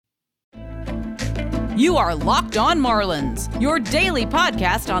You are Locked On Marlins, your daily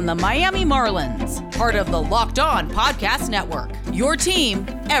podcast on the Miami Marlins. Part of the Locked On Podcast Network, your team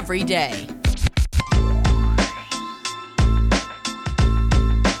every day.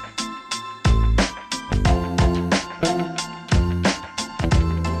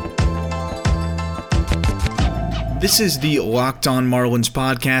 This is the Locked On Marlins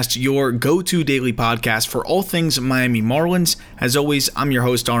podcast, your go-to daily podcast for all things Miami Marlins. As always, I'm your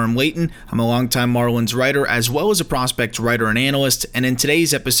host, Aram Layton. I'm a longtime Marlins writer as well as a prospects writer and analyst. And in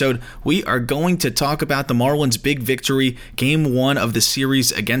today's episode, we are going to talk about the Marlins' big victory, Game 1 of the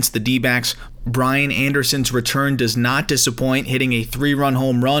series against the Dbacks. Brian Anderson's return does not disappoint, hitting a 3-run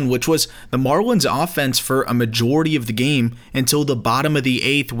home run, which was the Marlins' offense for a majority of the game until the bottom of the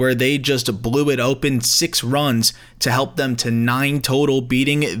 8th, where they just blew it open 6 runs to help them to 9 total,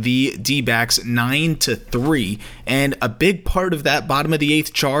 beating the Dbacks 9-3. And a big part of that bottom of the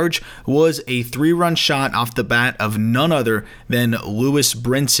 8th charge was a 3-run shot off the bat of none other than Lewis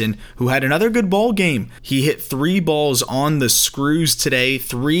Brinson, who had another good ball game. He hit 3 balls on the screws today,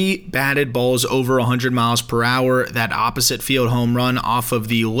 3 batted balls over 100 miles per hour. That opposite field home run off of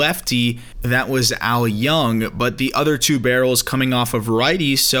the lefty, that was Al Young, but the other 2 barrels coming off of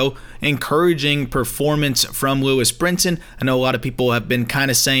righties, so encouraging performance from Lewis Brinson. I know a lot of people have been kind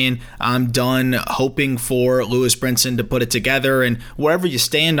of saying, I'm done hoping for Lewis Brinson to put it together, and wherever you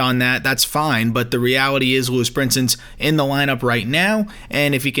stand on that, that's fine, but the reality is Lewis Brinson's in the lineup right now,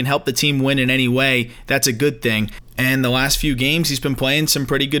 and if he can help the team win in any way, that's a good thing. And the last few games, he's been playing some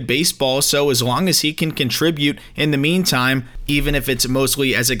pretty good baseball, so as long as he can contribute in the meantime, even if it's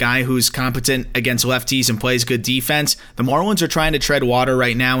mostly as a guy who's competent against lefties and plays good defense, the Marlins are trying to tread water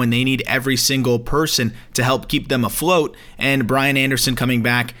right now, and they need every single person to help keep them afloat, and Brian Anderson coming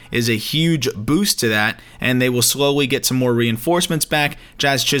back is a huge boost to that, and they will slowly get some more reinforcements back.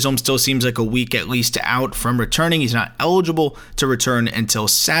 Jazz Chisholm still seems like a week at least out from returning. He's not eligible to return until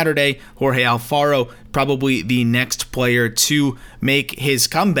Saturday. Jorge Alfaro, probably the next player to make his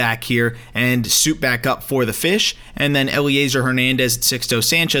comeback here and suit back up for the Fish. And then Eliezer Hernandez and Sixto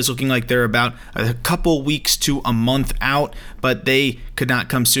Sanchez looking like they're about a couple weeks to a month out, but they could not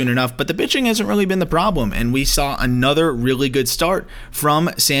come soon enough. But the pitching hasn't really been the problem, and we saw another really good start from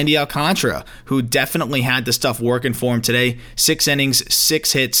Sandy Alcantara, who definitely had the stuff working for him today. 6 innings,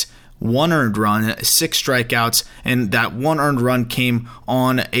 6 hits, 1 earned run, 6 strikeouts, and that 1 earned run came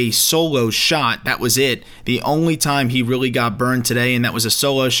on a solo shot. That was it. The only time he really got burned today, and that was a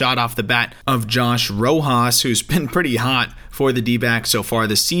solo shot off the bat of Josh Rojas, who's been pretty hot for the D-backs so far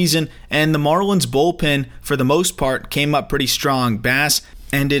this season. And the Marlins bullpen, for the most part, came up pretty strong. Bass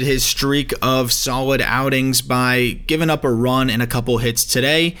ended his streak of solid outings by giving up a run and a couple hits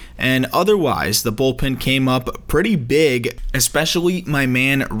today, and otherwise the bullpen came up pretty big, especially my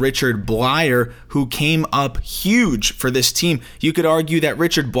man Richard Bleier, who came up huge for this team. You could argue that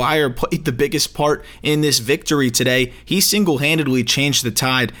Richard Bleier played the biggest part in this victory today. He single-handedly changed the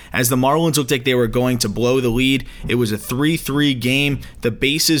tide as the Marlins looked like they were going to blow the lead. It was a 3-3 game. The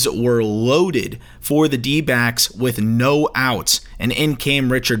bases were loaded for the D-backs with no outs, and in came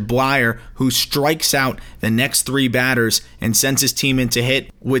Richard Bleier, who strikes out the next 3 batters and sends his team into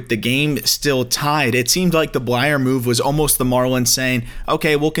hit with the game still tied. It seemed like the Bleier move was almost the Marlins saying,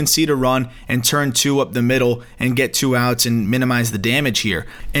 okay, we'll concede a run and turn 2 up the middle and get 2 outs and minimize the damage here.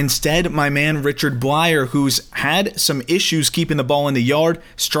 Instead, my man Richard Bleier, who's had some issues keeping the ball in the yard,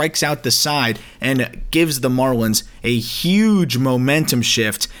 strikes out the side and gives the Marlins a huge momentum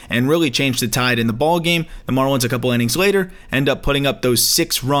shift and really changed the tide in the ball game. The Marlins, a couple innings later, end up putting up those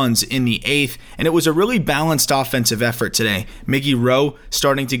 6 runs in the 8th, and it was a really balanced offensive effort today. Miggy Rowe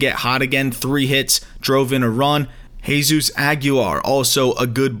starting to get hot again, 3 hits, drove in a run. Jesus Aguilar, also a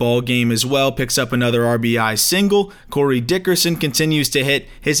good ball game as well, picks up another RBI single. Corey Dickerson continues to hit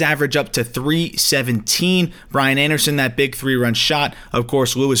his average up to 317. Brian Anderson, that big 3-run shot. Of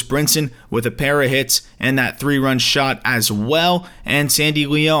course, Lewis Brinson with a pair of hits and that 3-run shot as well. And Sandy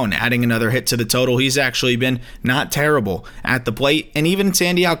Leon adding another hit to the total. He's actually been not terrible at the plate. And even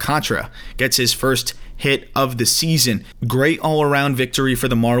Sandy Alcantara gets his first hit of the season. Great all-around victory for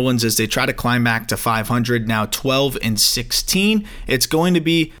the Marlins as they try to climb back to 500, now 12-16. It's going to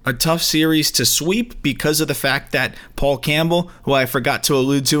be a tough series to sweep because of the fact that Paul Campbell, who I forgot to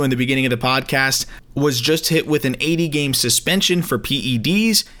allude to in the beginning of the podcast, was just hit with an 80-game suspension for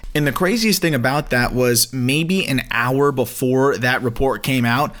PEDs. And the craziest thing about that was maybe an hour before that report came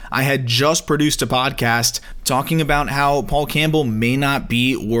out, I had just produced a podcast talking about how Paul Campbell may not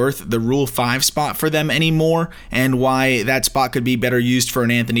be worth the Rule 5 spot for them anymore and why that spot could be better used for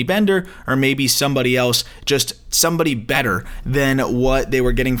an Anthony Bender or maybe somebody else just somebody better than what they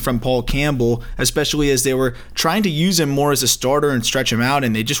were getting from Paul Campbell, especially as they were trying to use him more as a starter and stretch him out,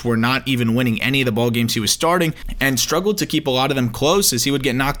 and they just were not even winning any of the ball games he was starting and struggled to keep a lot of them close, as he would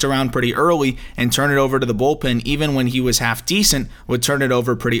get knocked around pretty early and turn it over to the bullpen. Even when he was half decent, would turn it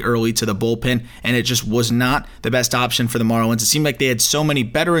over pretty early to the bullpen, and it just was not the best option for the Marlins. It seemed like they had so many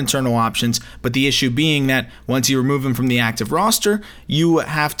better internal options, but the issue being that once you remove him from the active roster, you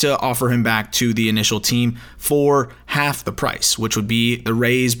have to offer him back to the initial team for half the price, which would be the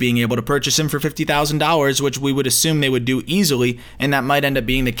Rays being able to purchase him for $50,000, which we would assume they would do easily, and that might end up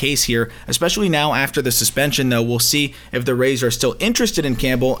being the case here, especially now after the suspension, though. We'll see if the Rays are still interested in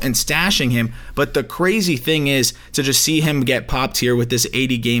Campbell and stashing him, but the crazy thing is to just see him get popped here with this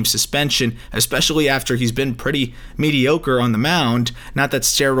 80-game suspension, especially after he's been pretty mediocre on the mound. Not that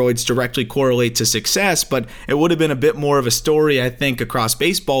steroids directly correlate to success, but it would have been a bit more of a story, I think, across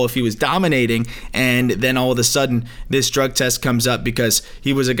baseball if he was dominating, and then all of a sudden this drug test comes up because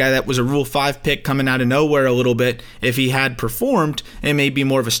he was a guy that was a Rule 5 pick coming out of nowhere a little bit. If he had performed, it may be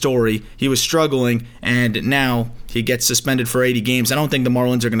more of a story. He was struggling, and now he gets suspended for 80 games. I don't think the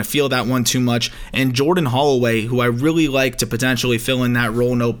Marlins are going to feel that one too much. And Jordan Holloway, who I really like to potentially fill in that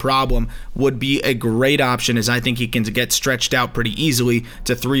role, no problem, would be a great option, as I think he can get stretched out pretty easily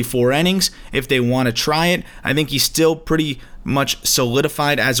to 3-4 innings if they want to try it. I think he's still pretty much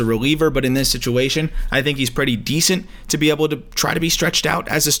solidified as a reliever, but in this situation, I think he's pretty decent to be able to try to be stretched out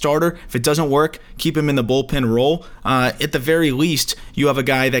as a starter. If it doesn't work, keep him in the bullpen role. At the very least, you have a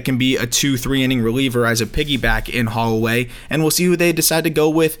guy that can be a 2-3 inning reliever as a piggyback in Holloway, and we'll see who they decide to go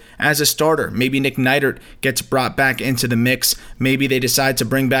with as a starter. Maybe Nick Neidert gets brought back into the mix. Maybe they decide to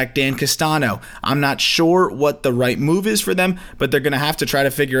bring back Dan Castano. I'm not sure what the right move is for them, but they're going to have to try to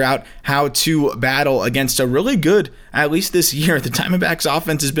figure out how to battle against a really good, at least this year, the Diamondbacks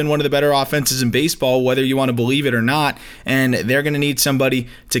offense has been one of the better offenses in baseball, whether you want to believe it or not, and they're going to need somebody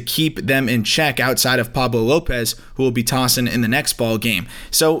to keep them in check outside of Pablo Lopez, who will be tossing in the next ball game.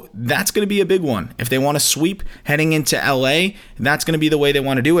 So that's going to be a big one. If they want to sweep heading into LA, that's going to be the way they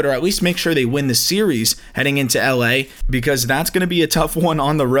want to do it, or at least make sure they win the series heading into LA, because that's going to be a tough one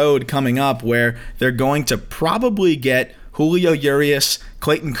on the road coming up, where they're going to probably get Julio Urias,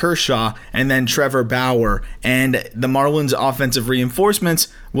 Clayton Kershaw, and then Trevor Bauer. And the Marlins' offensive reinforcements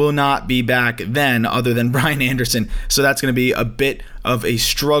will not be back then, other than Brian Anderson. So that's going to be a bit of a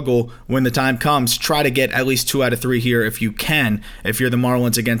struggle when the time comes. Try to get at least 2 out of 3 here if you can, if you're the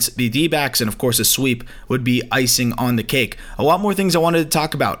Marlins against the Dbacks, and of course a sweep would be icing on the cake. A lot more things I wanted to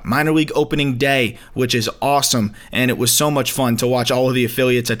talk about. Minor league opening day, which is awesome, and it was so much fun to watch all of the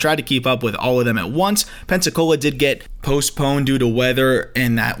affiliates. I tried to keep up with all of them at once. Pensacola did get postponed due to weather,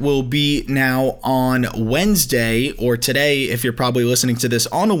 and that will be now on Wednesday, or today if you're probably listening to this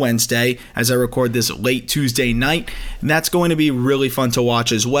on a Wednesday as I record this late Tuesday night. And that's going to be really fun to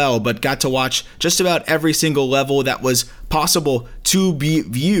watch as well, but got to watch just about every single level that was possible to be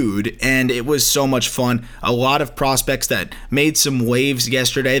viewed, and it was so much fun. A lot of prospects that made some waves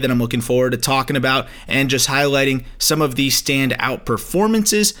yesterday that I'm looking forward to talking about, and just highlighting some of these standout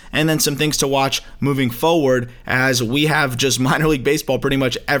performances, and then some things to watch moving forward, as we have just minor league baseball pretty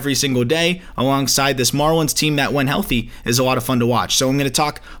much every single day alongside this Marlins team that, when healthy, is a lot of fun to watch. So I'm going to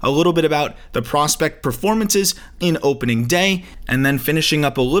talk a little bit about the prospect performances in opening day, and then finishing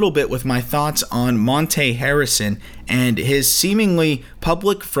up a little bit with my thoughts on Monte Harrison and his seemingly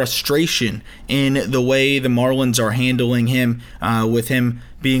public frustration in the way the Marlins are handling him, with him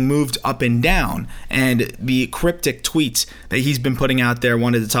being moved up and down, and the cryptic tweets that he's been putting out there.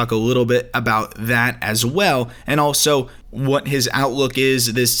 Wanted to talk a little bit about that as well, and also what his outlook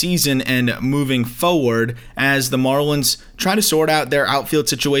is this season and moving forward as the Marlins try to sort out their outfield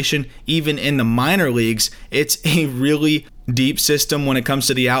situation. Even in the minor leagues, it's a really deep system when it comes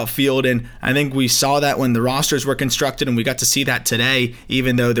to the outfield, and I think we saw that when the rosters were constructed, and we got to see that today,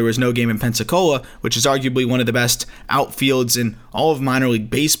 even though there was no game in Pensacola, which is arguably one of the best outfields in all of minor league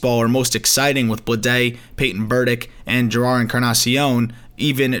baseball, or most exciting, with Blade, Peyton Burdick, and Gerard Encarnacion.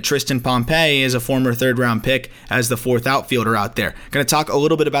 Even Tristan Pompey is a former third-round pick as the fourth outfielder out there. Going to talk a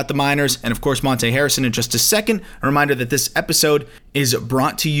little bit about the minors and, of course, Monte Harrison in just a second. A reminder that this episode is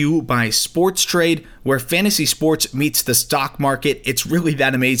brought to you by Sports Trade, where fantasy sports meets the stock market. It's really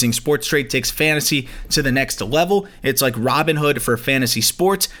that amazing. Sports Trade takes fantasy to the next level. It's like Robinhood for fantasy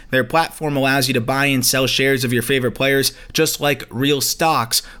sports. Their platform allows you to buy and sell shares of your favorite players, just like real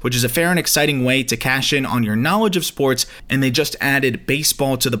stocks, which is a fair and exciting way to cash in on your knowledge of sports. And they just added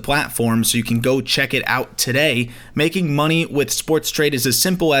baseball to the platform, so you can go check it out today. Making money with Sports Trade is as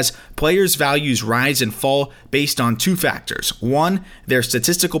simple as players' values rise and fall based on 2 factors. 1, on their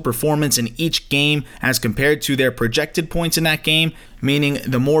statistical performance in each game as compared to their projected points in that game, meaning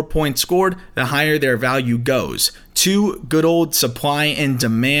the more points scored, the higher their value goes. 2, good old supply and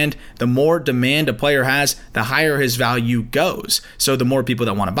demand. The more demand a player has, the higher his value goes. So the more people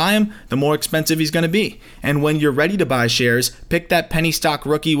that want to buy him, the more expensive he's going to be. And when you're ready to buy shares, pick that penny stock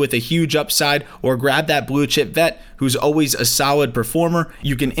rookie with a huge upside or grab that blue chip vet who's always a solid performer.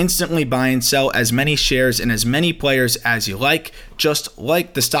 You can instantly buy and sell as many shares and as many players as you like, just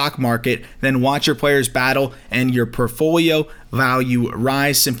like the stock market. Then watch your players battle and your portfolio value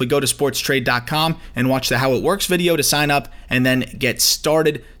rise. Simply go to sportstrade.com and watch the How It Works video to sign up and then get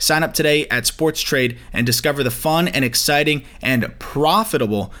started. Sign up today at Sports Trade and discover the fun and exciting and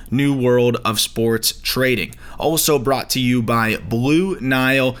profitable new world of sports trading. Also brought to you by Blue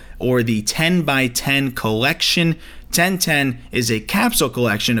Nile, or the 10x10 collection. 1010 is a capsule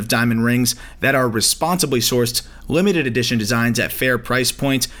collection of diamond rings that are responsibly sourced, limited edition designs at fair price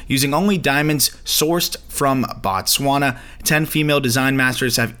points using only diamonds sourced from Botswana. 10 female design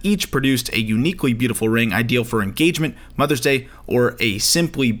masters have each produced a uniquely beautiful ring ideal for engagement, Mother's Day, or a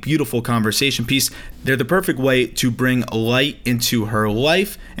simply beautiful conversation piece. They're the perfect way to bring light into her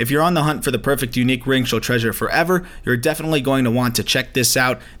life. If you're on the hunt for the perfect unique ring she'll treasure forever, you're definitely going to want to check this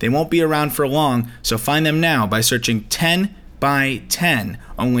out. They won't be around for long, so find them now by searching 10x10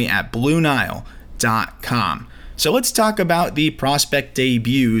 only at BlueNile.com. So let's talk about the prospect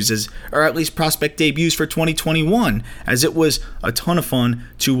debuts, or at least prospect debuts for 2021, as it was a ton of fun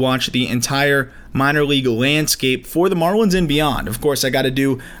to watch the entire minor league landscape for the Marlins and beyond. Of course, I got to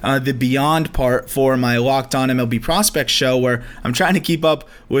do the beyond part for my Locked On MLB Prospects show, where I'm trying to keep up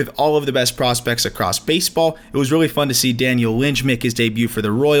with all of the best prospects across baseball. It was really fun to see Daniel Lynch make his debut for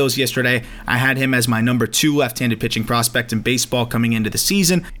the Royals yesterday. I had him as my number 2 left-handed pitching prospect in baseball coming into the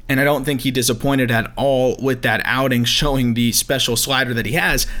season, and I don't think he disappointed at all with that outing, showing the special slider that he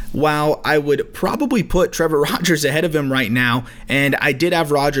has. While I would probably put Trevor Rogers ahead of him right now, and I did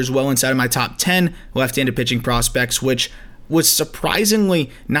have Rogers well inside of my top 10 left-handed pitching prospects, which was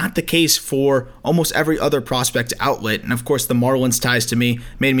surprisingly not the case for almost every other prospect outlet. And of course, the Marlins ties to me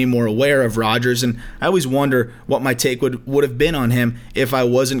made me more aware of Rogers, and I always wonder what my take would have been on him if I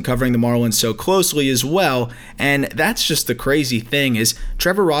wasn't covering the Marlins so closely as well. And that's just the crazy thing, is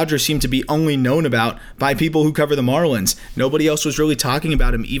Trevor Rogers seemed to be only known about by people who cover the Marlins. Nobody else was really talking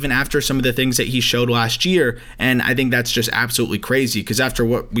about him, even after some of the things that he showed last year. And I think that's just absolutely crazy, because after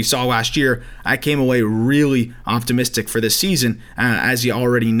what we saw last year, I came away really optimistic for this season, as you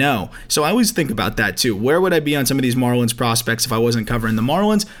already know. So I always think about that too. Where would I be on some of these Marlins prospects if I wasn't covering the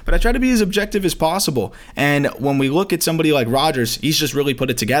Marlins? But I try to be as objective as possible. And when we look at somebody like Rogers, he's just really put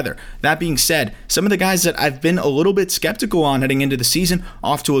it together. That being said, some of the guys that I've been a little bit skeptical on heading into the season,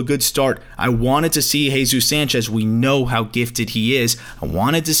 off to a good start. I wanted to see Jesus Sanchez. We know how gifted he is. I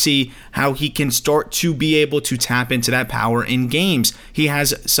wanted to see how he can start to be able to tap into that power in games. He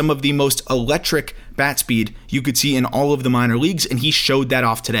has some of the most electric bat speed you could see in all of the minor leagues, and he showed that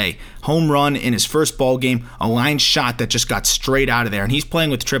off today. Home run in his first ball game, a line shot that just got straight out of there, and he's playing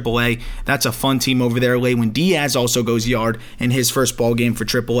with AAA. That's a fun team over there. Lewin Diaz also goes yard in his first ball game for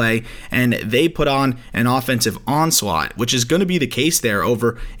AAA, and they put on an offensive onslaught, which is going to be the case there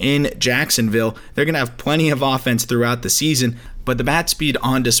over in Jacksonville. They're going to have plenty of offense throughout the season. But the bat speed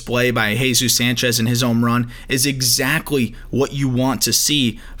on display by Jesus Sanchez in his home run is exactly what you want to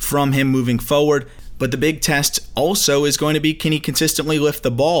see from him moving forward. But the big test also is going to be, can he consistently lift the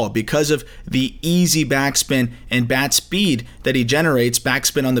ball? Because of the easy backspin and bat speed that he generates,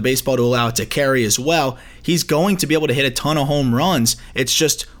 backspin on the baseball to allow it to carry as well, he's going to be able to hit a ton of home runs. It's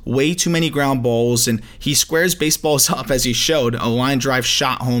just way too many ground balls, and he squares baseballs up, as he showed, a line drive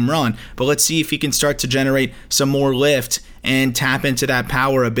shot home run. But let's see if he can start to generate some more lift and tap into that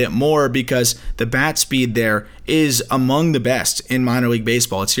power a bit more, because the bat speed there is among the best in minor league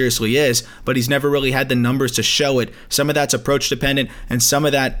baseball. It seriously is, but he's never really had the numbers to show it. Some of that's approach dependent, and some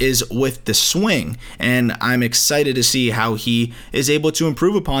of that is with the swing, and I'm excited to see how he is able to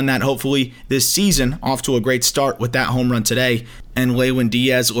improve upon that, hopefully this season. Off to a great start with that home run today. And Lewin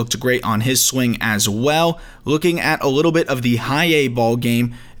Diaz looked great on his swing as well. Looking at a little bit of the high A ball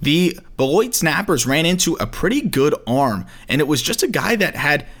game, the Beloit Snappers ran into a pretty good arm, and it was just a guy that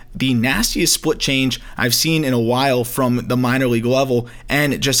had the nastiest split change I've seen in a while from the minor league level,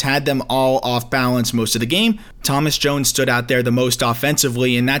 and just had them all off balance most of the game. Thomas Jones stood out there the most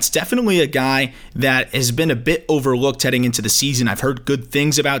offensively, and that's definitely a guy that has been a bit overlooked heading into the season. I've heard good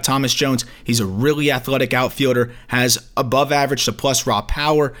things about Thomas Jones. He's a really athletic outfielder, has above average to plus raw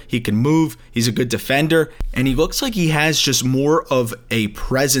power. He can move. He's a good defender, and he looks like he has just more of a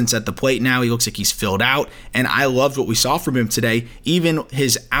presence at the plate now. He looks like he's filled out, and I loved what we saw from him today. Even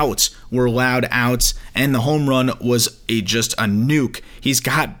his outs were loud outs, and the home run was just a nuke. He's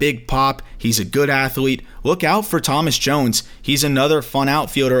got big pop. He's a good athlete. Look out for Thomas Jones. He's another fun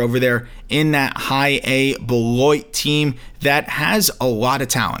outfielder over there in that high A Beloit team that has a lot of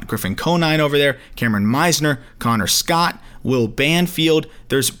talent. Griffin Conine over there, Cameron Meisner, Connor Scott, Will Banfield.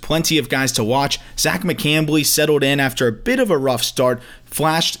 There's plenty of guys to watch. Zach McCambley settled in after a bit of a rough start,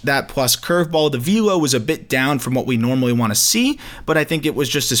 flashed that plus curveball. The velo was a bit down from what we normally want to see, but I think it was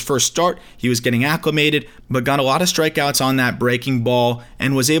just his first start. He was getting acclimated, but got a lot of strikeouts on that breaking ball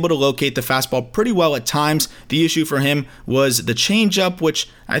and was able to locate the fastball pretty well at times. The issue for him was the changeup, which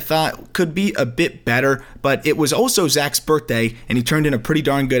I thought could be a bit better, but it was also Zach's birthday, and he turned in a pretty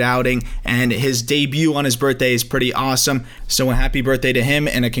darn good outing, and his debut on his birthday is pretty awesome. So a happy birthday to him,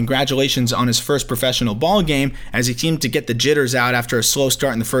 and a congratulations on his first professional ball game, as he seemed to get the jitters out after a slow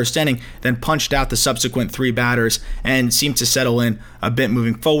start in the first inning, then punched out the subsequent 3 batters and seemed to settle in a bit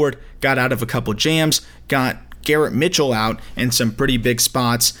moving forward. Got out of a couple jams, got Garrett Mitchell out in some pretty big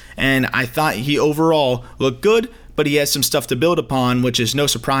spots, and I thought he overall looked good, but he has some stuff to build upon, which is no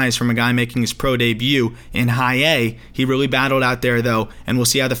surprise from a guy making his pro debut in high A. He really battled out there, though, and we'll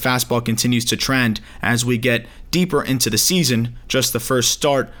see how the fastball continues to trend as we get deeper into the season, just the first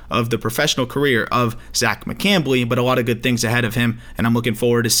start of the professional career of Zach McCambley, but a lot of good things ahead of him, and I'm looking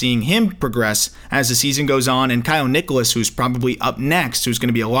forward to seeing him progress as the season goes on, and Kyle Nicholas, who's probably up next, who's going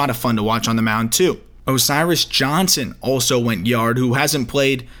to be a lot of fun to watch on the mound, too. Osiris Johnson also went yard, who hasn't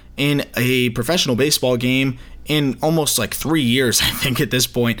played in a professional baseball game in almost like 3 years, I think, at this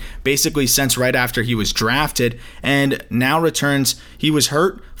point, basically since right after he was drafted, and now returns. He was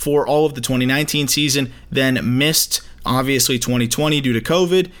hurt for all of the 2019 season, then missed obviously 2020 due to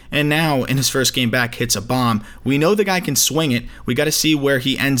COVID, and now in his first game back hits a bomb. We know the guy can swing it. We got to see where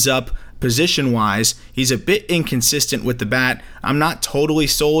he ends up position-wise. He's a bit inconsistent with the bat. I'm not totally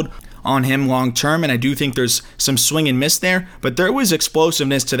sold on him long term, and I do think there's some swing and miss there, but there was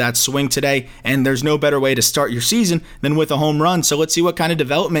explosiveness to that swing today, and there's no better way to start your season than with a home run. So let's see what kind of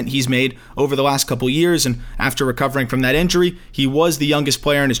development he's made over the last couple years, and after recovering from that injury, he was the youngest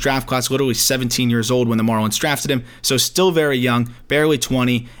player in his draft class, literally 17 years old when the Marlins drafted him, so still very young, barely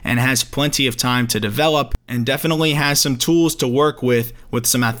 20, and has plenty of time to develop, and definitely has some tools to work with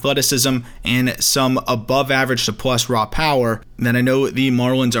some athleticism and some above average to plus raw power that I know the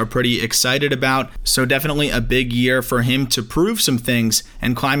Marlins are pretty excited about. So definitely a big year for him to prove some things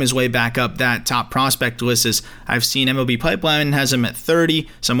and climb his way back up that top prospect list. As I've seen MLB Pipeline has him at 30.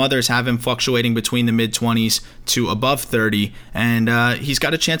 Some others have him fluctuating between the mid-20s to above 30. And he's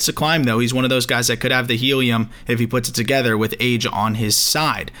got a chance to climb, though. He's one of those guys that could have the helium if he puts it together with age on his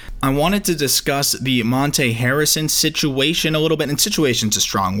side. I wanted to discuss the Monte Harrison situation a little bit. And situation's a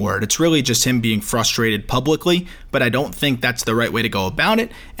strong word. It's really just him being frustrated publicly, but I don't think that's the right way to go about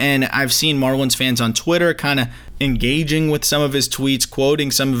it. And I've seen Marlins fans on Twitter kind of engaging with some of his tweets,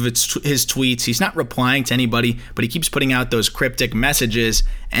 quoting some of his tweets. He's not replying to anybody, but he keeps putting out those cryptic messages,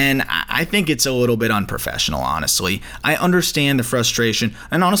 and I think it's a little bit unprofessional, honestly. I understand the frustration,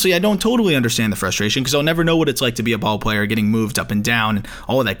 and honestly, I don't totally understand the frustration because I'll never know what it's like to be a ball player getting moved up and down and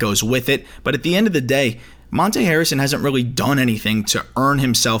all that goes with it. But at the end of the day, Monte Harrison hasn't really done anything to earn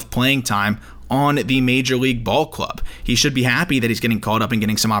himself playing time on the Major League Ball Club. He should be happy that he's getting called up and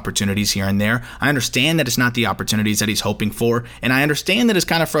getting some opportunities here and there. I understand that it's not the opportunities that he's hoping for, and I understand that it's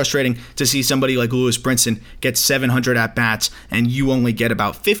kind of frustrating to see somebody like Lewis Brinson get 700 at-bats and you only get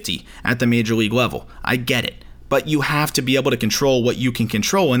about 50 at the Major League level. I get it. But you have to be able to control what you can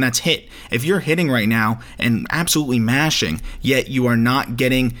control, and that's hit. If you're hitting right now and absolutely mashing, yet you are not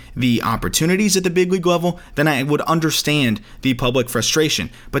getting the opportunities at the big league level, then I would understand the public frustration.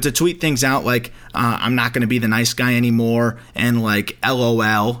 But to tweet things out like, I'm not going to be the nice guy anymore, and like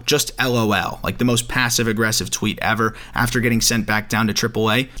LOL, just LOL, like the most passive-aggressive tweet ever after getting sent back down to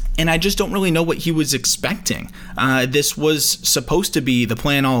AAA. And I just don't really know what he was expecting. This was supposed to be the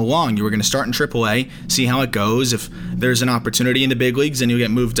plan all along. You were going to start in AAA, see how it goes. If there's an opportunity in the big leagues, then you'll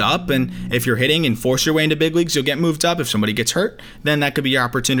get moved up. And if you're hitting and force your way into big leagues, you'll get moved up. If somebody gets hurt, then that could be your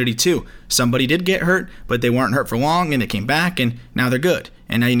opportunity too. Somebody did get hurt, but they weren't hurt for long, and they came back, and now they're good.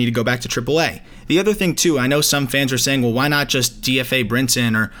 And now you need to go back to AAA. The other thing too, I know some fans are saying, well, why not just DFA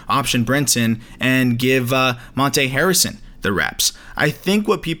Brinson or option Brinson and give Monte Harrison the reps. I think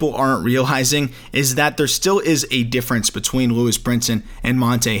what people aren't realizing is that there still is a difference between Lewis Brinson and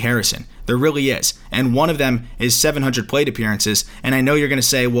Monte Harrison. There really is. And one of them is 700 plate appearances. And I know you're going to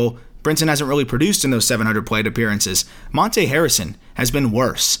say, well, Brinson hasn't really produced in those 700 plate appearances. Monte Harrison has been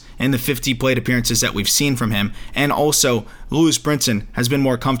worse in the 50 plate appearances that we've seen from him. And also, Lewis Brinson has been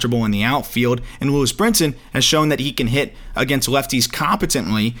more comfortable in the outfield. And Lewis Brinson has shown that he can hit against lefties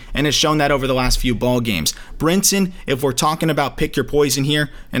competently and has shown that over the last few ball games. Brinson, if we're talking about pick your poison here,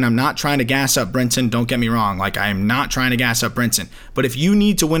 and I'm not trying to gas up Brinson, don't get me wrong. I am not trying to gas up Brinson. But if you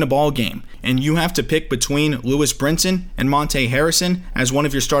need to win a ball game and you have to pick between Lewis Brinson and Monte Harrison as one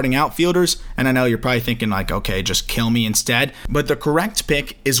of your starting outfielders, and I know you're probably thinking okay, just kill me instead. But the correct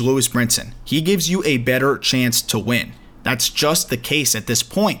pick is Lewis Brinson. He gives you a better chance to win. That's just the case at this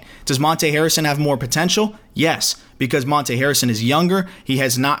point. Does Monte Harrison have more potential? Yes, because Monte Harrison is younger, he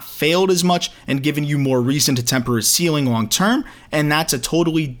has not failed as much and given you more reason to temper his ceiling long term, and that's a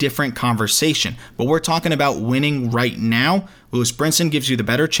totally different conversation. But we're talking about winning right now. Lewis Brinson gives you the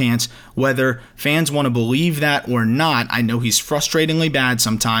better chance, whether fans want to believe that or not. I know he's frustratingly bad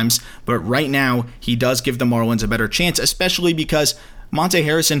sometimes, but right now he does give the Marlins a better chance, especially because Monte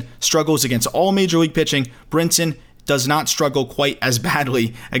Harrison struggles against all major league pitching. Brinson does not struggle quite as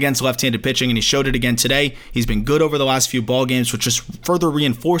badly against left-handed pitching, and he showed it again today. He's been good over the last few ball games, which just further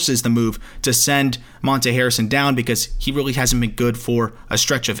reinforces the move to send Monte Harrison down because he really hasn't been good for a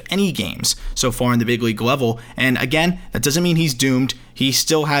stretch of any games so far in the big league level. And again, that doesn't mean he's doomed. He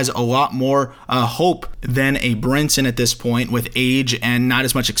still has a lot more hope than a Brinson at this point with age and not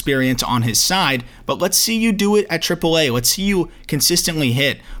as much experience on his side. But let's see you do it at AAA. Let's see you consistently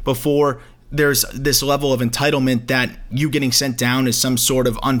hit before there's this level of entitlement that you getting sent down is some sort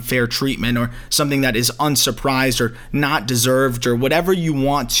of unfair treatment or something that is unsurprised or not deserved or whatever you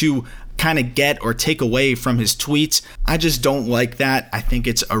want to kind of get or take away from his tweets. I just don't like that. I think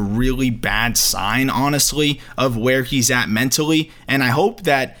it's a really bad sign, honestly, of where he's at mentally. And I hope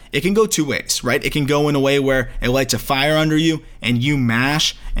that it can go two ways, right? It can go in a way where it lights a fire under you and you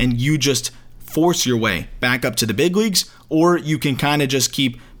mash and you just force your way back up to the big leagues, or you can kind of just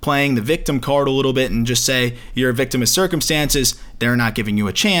keep playing the victim card a little bit and just say you're a victim of circumstances, they're not giving you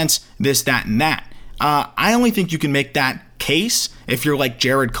a chance, this, that, and that. I only think you can make that case if you're like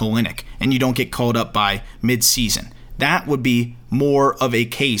Jared Kalinick and you don't get called up by mid-season. That would be more of a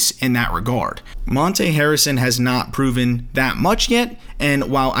case in that regard. Monte Harrison has not proven that much yet,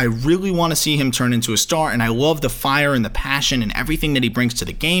 and while I really want to see him turn into a star, and I love the fire and the passion and everything that he brings to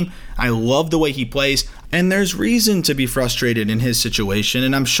the game, I love the way he plays, and there's reason to be frustrated in his situation,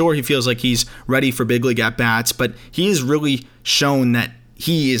 and I'm sure he feels like he's ready for big league at-bats, but he has really shown that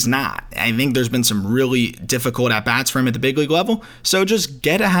he is not. I think there's been some really difficult at-bats for him at the big league level, so just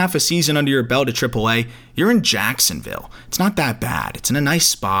get a half a season under your belt at AAA. You're in Jacksonville. It's not that bad. It's in a nice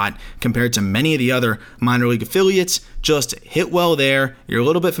spot compared to many of the other minor league affiliates. Just hit well there. You're a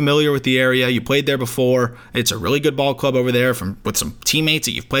little bit familiar with the area. You played there before. It's a really good ball club over there with some teammates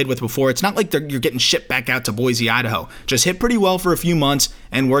that you've played with before. It's not like you're getting shipped back out to Boise, Idaho. Just hit pretty well for a few months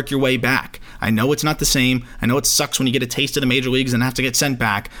and work your way back. I know it's not the same. I know it sucks when you get a taste of the major leagues and have to get sent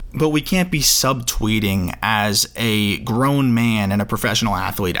back, but we can't be subtweeting as a grown man and a professional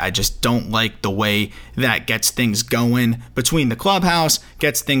athlete. I just don't like the way that gets things going between the clubhouse,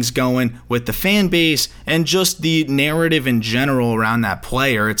 gets things going with the fan base, and just the narrative in general around that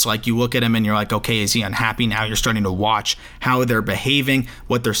player. It's like you look at him and you're like, okay, is he unhappy? Now you're starting to watch how they're behaving,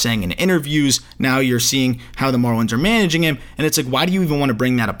 what they're saying in interviews. Now you're seeing how the Marlins are managing him, and it's like, why do you even want to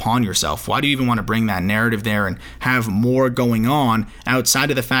bring that upon yourself? Why do you even want to bring that narrative there and have more going on outside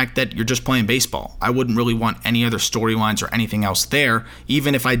of the fact that you're just playing baseball? I wouldn't really want any other storylines or anything else there,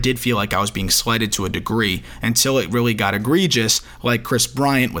 even if I did feel like I was being slighted to a degree, until it really got egregious, like Chris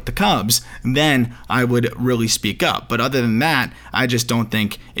Bryant with the Cubs. Then I would really speak up. But other than that, I just don't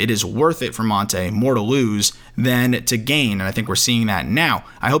think it is worth it for Monte, more to lose than to gain, and I think we're seeing that now.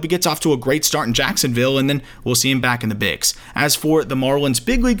 I hope he gets off to a great start in Jacksonville, and then we'll see him back in the bigs. As for the Marlins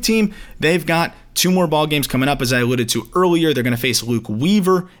big league team, they've got 2 more ball games coming up, as I alluded to earlier. They're going to face Luke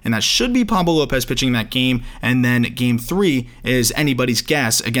Weaver, and that should be Pablo Lopez pitching that game. And then game 3 is anybody's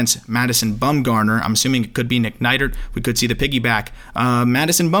guess against Madison Bumgarner. I'm assuming it could be Nick Neidert. We could see the piggyback.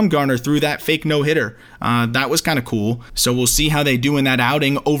 Madison Bumgarner threw that fake no-hitter. That was kind of cool. So we'll see how they do in that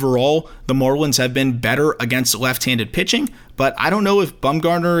outing. Overall, the Marlins have been better against left-handed pitching, but I don't know if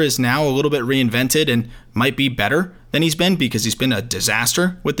Bumgarner is now a little bit reinvented and might be better than he's been, because he's been a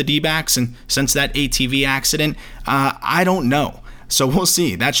disaster with the Dbacks and since that ATV accident. I don't know. So we'll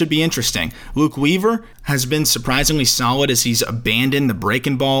see. That should be interesting. Luke Weaver has been surprisingly solid as he's abandoned the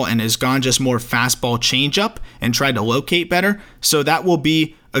breaking ball and has gone just more fastball changeup and tried to locate better. So that will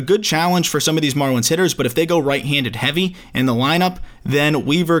be a good challenge for some of these Marlins hitters, but if they go right-handed heavy in the lineup, then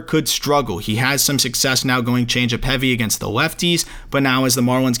Weaver could struggle. He has some success now going changeup heavy against the lefties, but now as the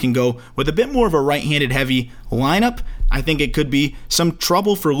Marlins can go with a bit more of a right-handed heavy lineup, I think it could be some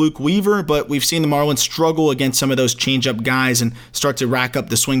trouble for Luke Weaver, but we've seen the Marlins struggle against some of those changeup guys and start to rack up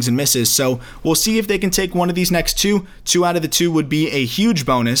the swings and misses. So we'll see if they can take one of these next two. 2 out of the 2 would be a huge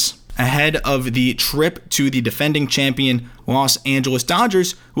bonus ahead of the trip to the defending champion Los Angeles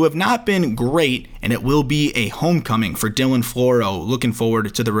Dodgers, who have not been great, and it will be a homecoming for Dylan Floro. Looking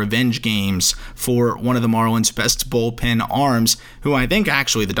forward to the revenge games for one of the Marlins' best bullpen arms, who I think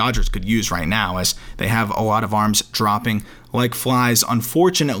actually the Dodgers could use right now, as they have a lot of arms dropping like flies,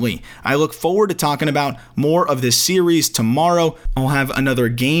 unfortunately. I look forward to talking about more of this series tomorrow. I'll have another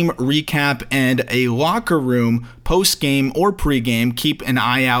game recap and a locker room post-game or pre-game. Keep an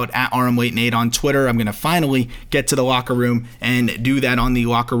eye out at RMLate8 on Twitter. I'm going to finally get to the locker room and do that on the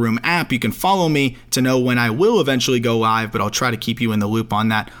locker room app. You can follow me to know when I will eventually go live, but I'll try to keep you in the loop on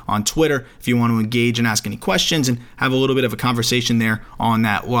that on Twitter if you want to engage and ask any questions and have a little bit of a conversation there on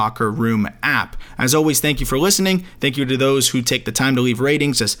that locker room app. As always, thank you for listening. Thank you to those who take the time to leave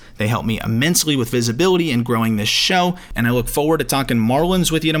ratings, as they help me immensely with visibility and growing this show, and I look forward to talking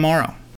Marlins with you tomorrow.